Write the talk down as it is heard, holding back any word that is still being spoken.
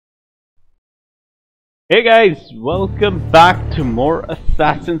Hey guys, welcome back to more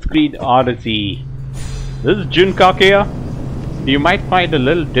Assassin's Creed Odyssey. This is Jun Kakeya. You might find a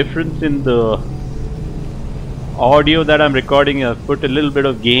little difference in the audio that I'm recording. I've put a little bit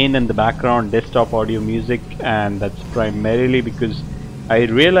of gain in the background desktop audio music, and that's primarily because I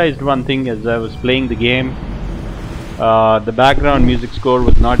realized one thing as I was playing the game. The background music score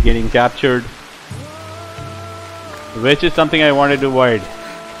was not getting captured, which is something I wanted to avoid.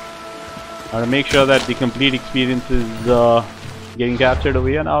 I want to make sure that the complete experience is getting captured over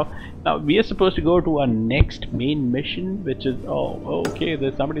here. Now we are supposed to go to our next main mission, which is okay.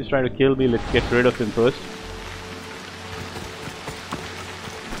 There's somebody's trying to kill me. Let's get rid of him first.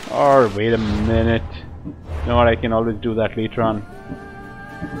 Or wait a minute. You know what? I can always do that later on.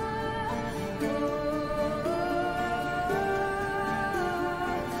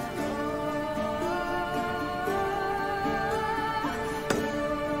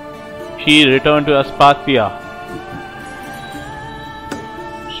 She returned to Aspasia.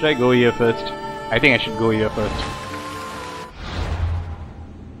 Should I go here first? I think I should go here first.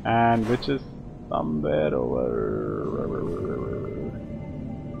 And which is somewhere over...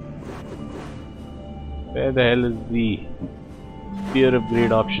 Where the hell is the spear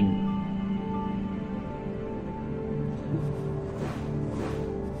upgrade option?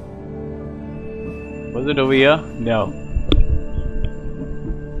 Was it over here? No.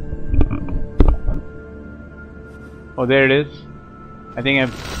 Oh, there it is. I think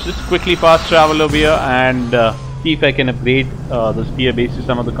I've just quickly fast travel over here and see if I can upgrade the spear based on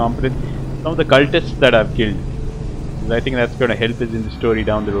some of the components, some of the cultists that I've killed. I think that's going to help us in the story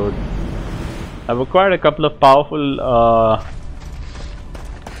down the road. I've acquired a couple of powerful,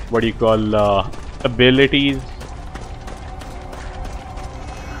 abilities.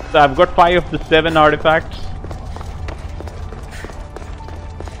 So I've got 5 of the 7 artifacts.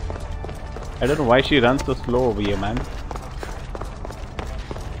 I don't know why she runs so slow over here, man.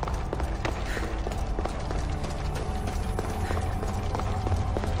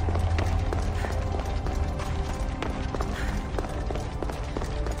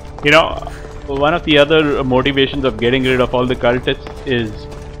 You know, one of the other motivations of getting rid of all the cultists is,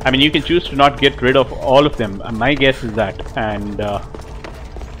 I mean, you can choose to not get rid of all of them. My guess is that. And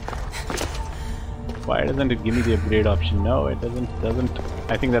why doesn't it give me the upgrade option? No, it doesn't.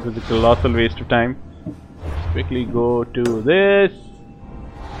 I think that was a colossal waste of time. Let's quickly go to this.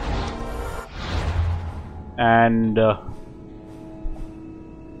 And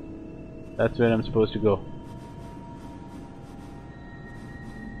that's where I'm supposed to go.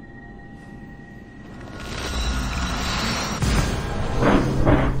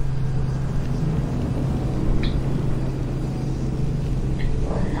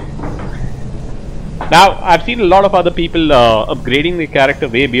 Now, I've seen a lot of other people upgrading the character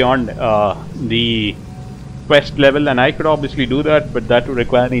way beyond the quest level, and I could obviously do that, but that would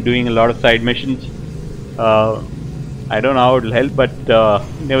require me doing a lot of side missions. I don't know how it will help, but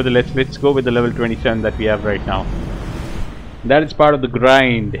nevertheless, let's go with the level 27 that we have right now. That is part of the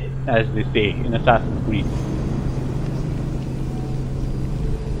grind, as they say in Assassin's Creed.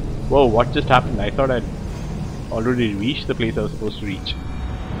 Whoa, what just happened? I thought I'd already reached the place I was supposed to reach.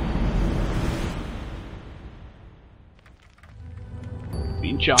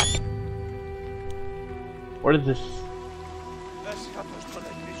 Shot. What is this?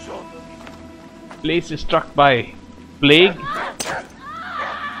 Place is struck by plague.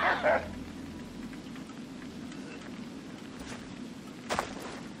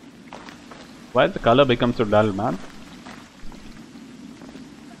 Why has the color become so dull, man?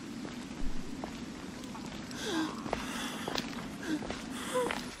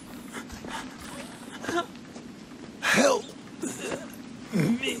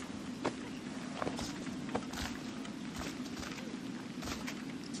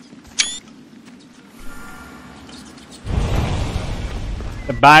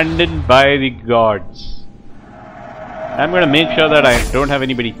 Abandoned by the gods. I'm gonna make sure that I don't have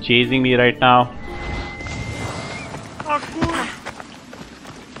anybody chasing me right now.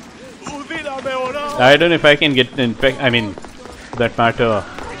 I don't know if I can get infected. I mean, for that matter,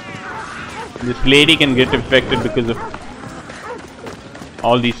 this lady can get infected because of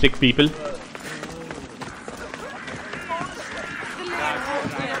all these sick people.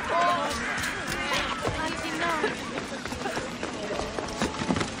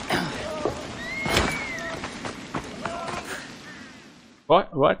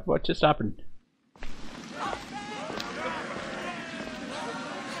 What just happened?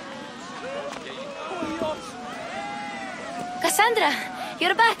 Cassandra,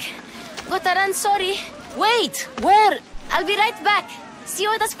 you're back. Gotaran, sorry. Wait, where? I'll be right back. See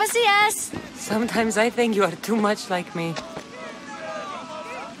you at Aspasias. Sometimes I think you are too much like me.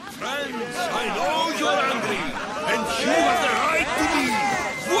 Friends, I know you're angry, and you have the right to leave.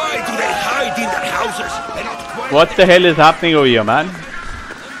 Why do they hide in their houses and not quiet? What the hell is happening over here, man?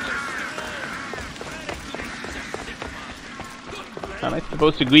 Am I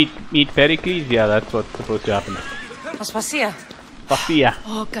supposed to meet Pericles? Yeah, that's what's supposed to happen. Aspasia. Sophia.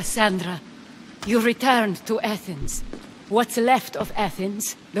 Oh, Cassandra, you returned to Athens. What's left of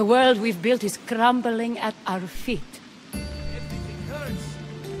Athens? The world we've built is crumbling at our feet.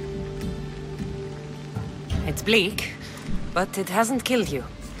 It's bleak, but it hasn't killed you.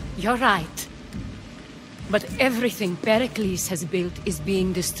 You're right. But everything Pericles has built is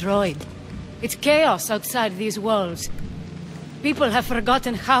being destroyed. It's chaos outside these walls. People have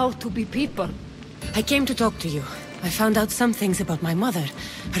forgotten how to be people. I came to talk to you. I found out some things about my mother.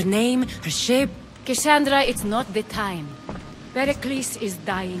 Her name, her shape. Cassandra, it's not the time. Pericles is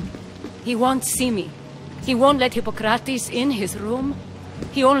dying. He won't see me. He won't let Hippocrates in his room.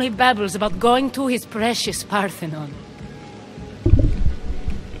 He only babbles about going to his precious Parthenon.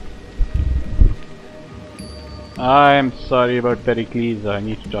 I'm sorry about Pericles. I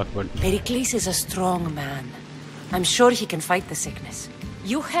need to talk about him. Pericles is a strong man. I'm sure he can fight the sickness.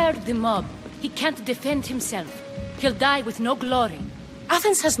 You heard the mob. He can't defend himself. He'll die with no glory.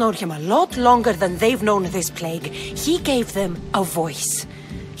 Athens has known him a lot longer than they've known this plague. He gave them a voice.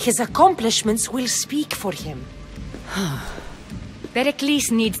 His accomplishments will speak for him.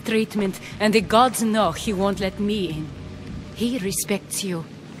 Pericles needs treatment, and the gods know he won't let me in. He respects you.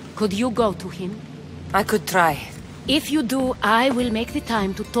 Could you go to him? I could try. If you do, I will make the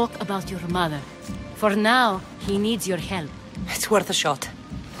time to talk about your mother. For now, he needs your help. It's worth a shot.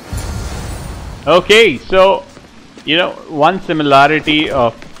 Okay, so, you know, one similarity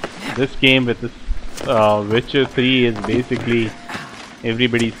of this game with this Witcher 3 is basically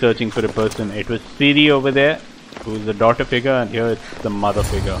everybody's searching for a person. It was Ciri over there, who's the daughter figure, and here it's the mother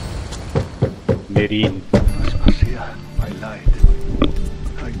figure, Myrine. Aspasia, I lied.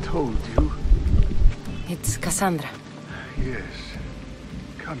 I told you. It's Cassandra. Yes.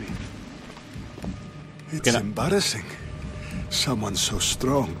 Come in. It's embarrassing. Someone so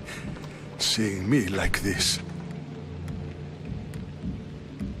strong seeing me like this.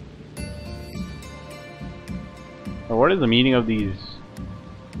 What is the meaning of these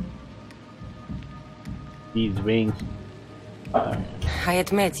wings? I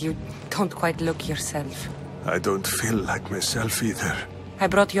admit, you don't quite look yourself. I don't feel like myself either. I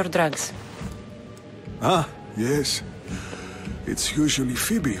brought your drugs. Ah, yes. It's usually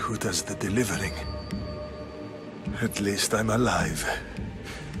Phoebe who does the delivering. At least I'm alive.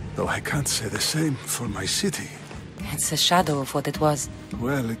 Though I can't say the same for my city. It's a shadow of what it was.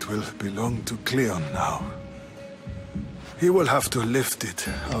 Well, it will belong to Cleon now. He will have to lift it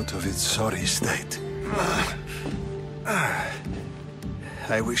out of its sorry state.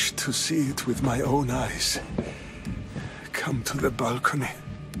 I wish to see it with my own eyes. Come to the balcony.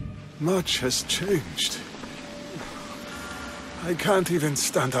 Much has changed. I can't even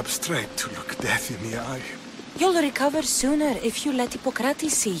stand up straight to look death in the eye. You'll recover sooner if you let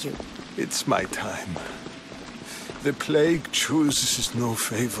Hippocrates see you. It's my time. The plague chooses no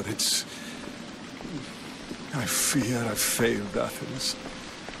favorites. I fear I've failed Athens.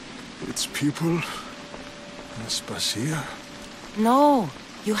 Its people, Aspasia. No,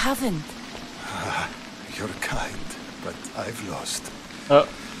 you haven't. You're kind, but I've lost.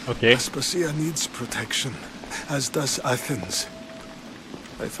 Okay. Aspasia needs protection, as does Athens.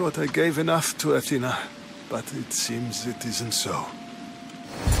 I thought I gave enough to Athena, but it seems it isn't so.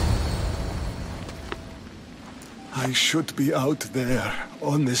 I should be out there,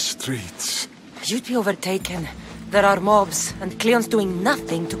 on the streets. You'd be overtaken. There are mobs, and Cleon's doing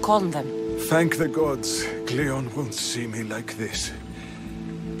nothing to calm them. Thank the gods, Cleon won't see me like this.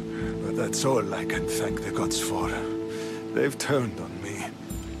 But that's all I can thank the gods for. They've turned on me.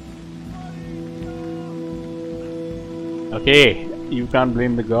 Okay, you can't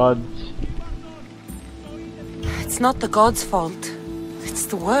blame the gods. It's not the gods' fault. It's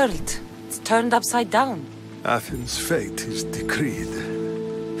the world. It's turned upside down. Athens' fate is decreed.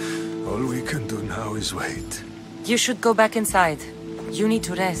 All we can do now is wait. You should go back inside. You need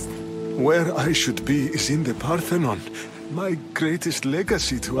to rest. Where I should be is in the Parthenon. My greatest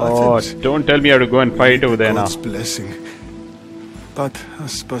legacy to Oh, Athens. don't tell me how to go and fight over there now. God's blessing. But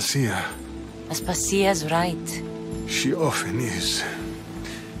Aspasia, Aspasia's right. she often is.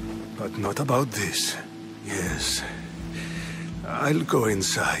 But not about this. Yes. I'll go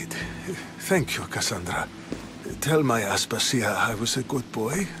inside. Thank you, Cassandra. Tell my Aspasia I was a good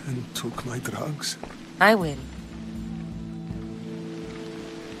boy and took my drugs. I will.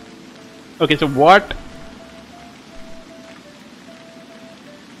 Okay, so what?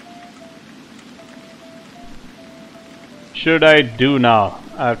 Should I do now?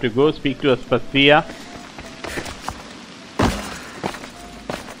 I have to go speak to Aspasia.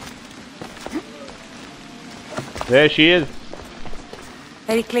 There she is.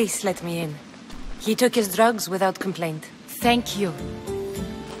 Pericles let me in. He took his drugs without complaint. Thank you.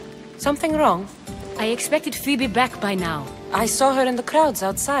 Something wrong? I expected Phoebe back by now. I saw her in the crowds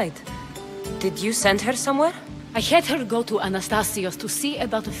outside. Did you send her somewhere? I had her go to Anastasios to see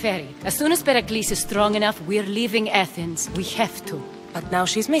about a ferry. As soon as Pericles is strong enough, we're leaving Athens. We have to. But now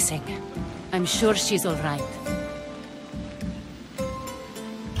she's missing. I'm sure she's all right.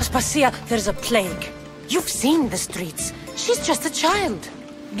 Aspasia, there's a plague. You've seen the streets. She's just a child.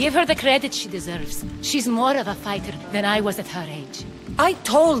 Give her the credit she deserves. She's more of a fighter than I was at her age. I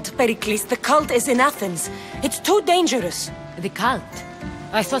told Pericles the cult is in Athens. It's too dangerous. The cult?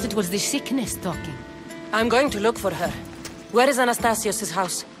 I thought it was the sickness talking. I'm going to look for her. Where is Anastasios'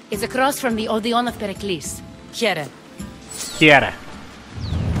 house? It's across from the Odeon of Pericles. Here. Here.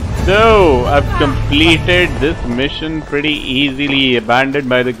 So, I've completed this mission pretty easily, abandoned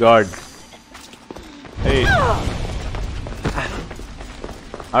by the gods. Hey.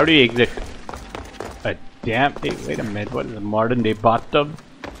 How do you exit? Damn. Hey, wait a minute. What is a modern day bathtub?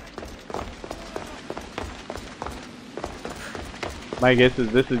 My guess is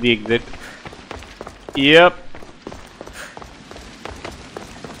this is the exit. Yep.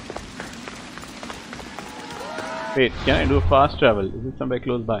 Wait, can I do fast travel? Is it somewhere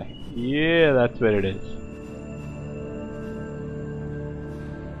close by? Yeah, that's where it is.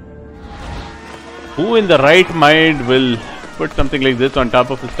 Who in the right mind will put something like this on top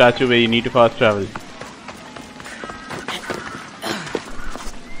of a statue where you need to fast travel?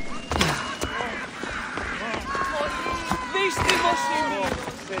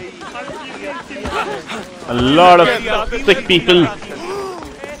 A lot of sick people.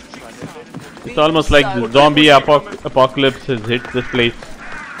 It's almost like the zombie apocalypse has hit this place.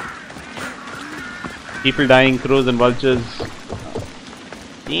 People dying, crows and vultures.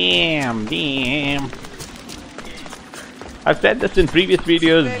 Damn. I've said this in previous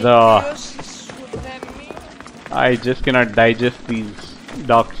videos. I just cannot digest these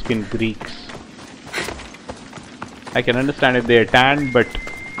dark-skinned Greeks. I can understand if they are tanned, but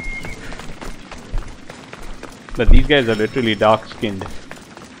these guys are literally dark-skinned.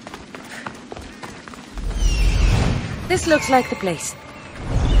 This looks like the place.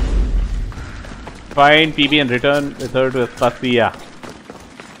 Find PB and return with her to Aspasia.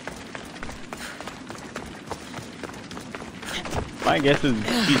 My guess is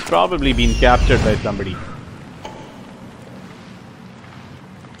she's probably been captured by somebody.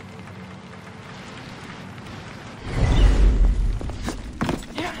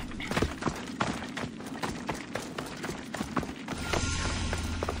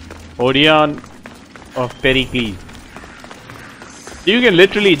 Odeon of Pericles. You can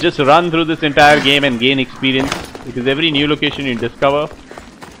literally just run through this entire game and gain experience, because every new location you discover.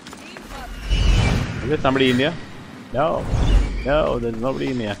 Is there somebody in here? No, there's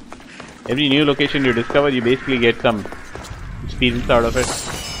nobody in here. Every new location you discover, you basically get some experience out of it.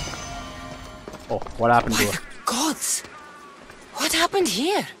 Oh, what happened to her? Gods! What happened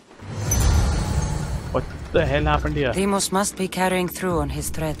here? What the hell happened here? Deimos must be carrying through on his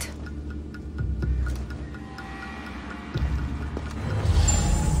threat.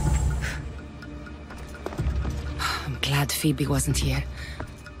 I'm glad Phoebe wasn't here.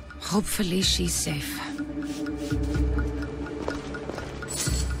 Hopefully she's safe.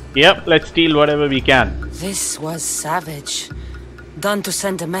 Yep, let's steal whatever we can. This was savage. Done to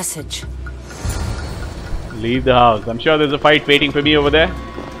send a message. Leave the house. I'm sure there's a fight waiting for me over there.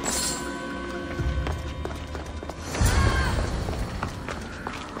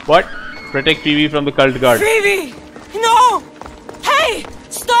 What? Protect Phoebe from the cult guard. Phoebe! No! Hey!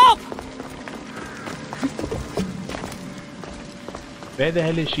 Stop! Where the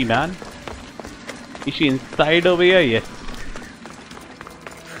hell is she, man? Is she inside over here? Yes.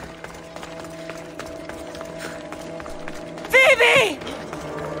 Phoebe!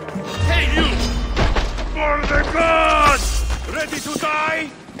 Hey, you! For the gods! Ready to die?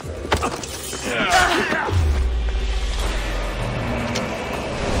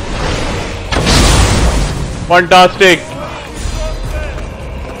 Fantastic!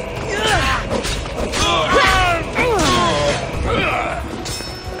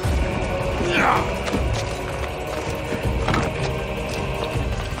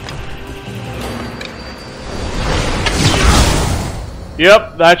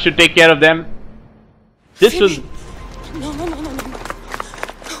 Yep, that should take care of them. This was... No.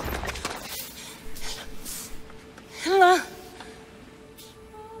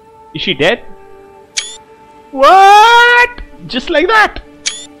 Is she dead? What? Just like that?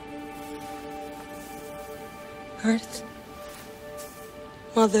 Earth,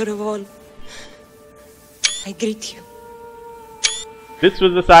 Mother of all, I greet you. This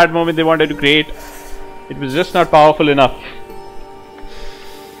was the sad moment they wanted to create. It was just not powerful enough.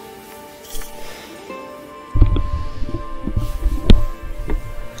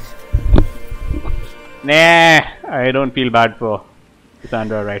 Nah, I don't feel bad for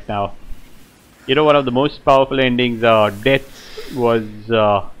Cassandra right now. You know, one of the most powerful endings, deaths, was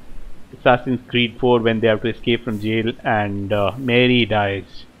Assassin's Creed 4 when they have to escape from jail and Mary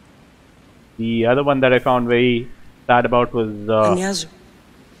dies. The other one that I found very sad about was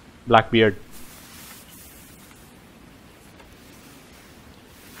Blackbeard.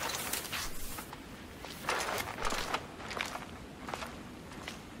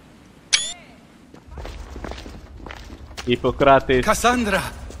 Hippocrates Cassandra!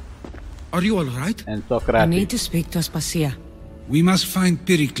 Are you alright? and I Socrates. need to speak to Aspasia. We must find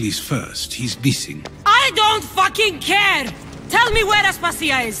Pericles first. He's missing. I don't fucking care! Tell me where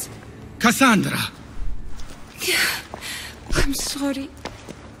Aspasia is! Cassandra! I'm sorry,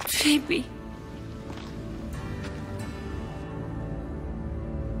 baby.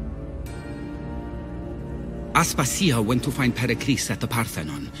 Aspasia went to find Pericles at the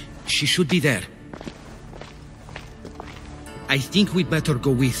Parthenon. She should be there. I think we'd better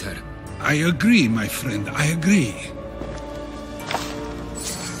go with her. I agree, my friend. I agree.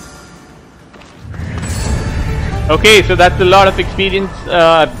 Okay, so that's a lot of experience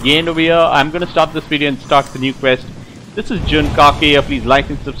gained over here. I'm gonna stop this video and start the new quest. This is Jun Kake. Please like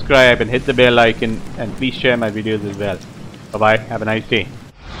and subscribe and hit the bell icon, and please share my videos as well. Bye bye. Have a nice day.